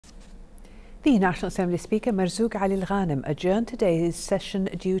The National Assembly Speaker Marzouq Al-Ghanim adjourned today's session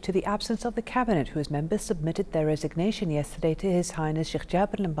due to the absence of the Cabinet, whose members submitted their resignation yesterday to His Highness Sheikh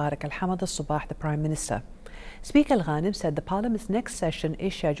Al-Mubarak Al-Hamad Al-Sabah, the Prime Minister. Speaker Al-Ghanim said the Parliament's next session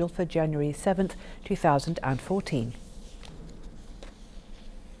is scheduled for January 7th, 2014.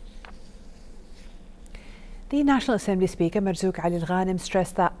 The National Assembly Speaker Marzouq Al-Ghanim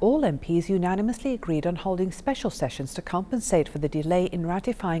stressed that all MPs unanimously agreed on holding special sessions to compensate for the delay in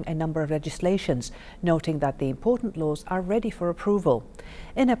ratifying a number of legislations, noting that the important laws are ready for approval.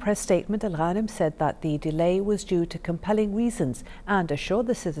 In a press statement, Al-Ghanim said that the delay was due to compelling reasons and assured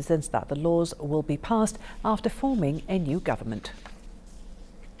the citizens that the laws will be passed after forming a new government.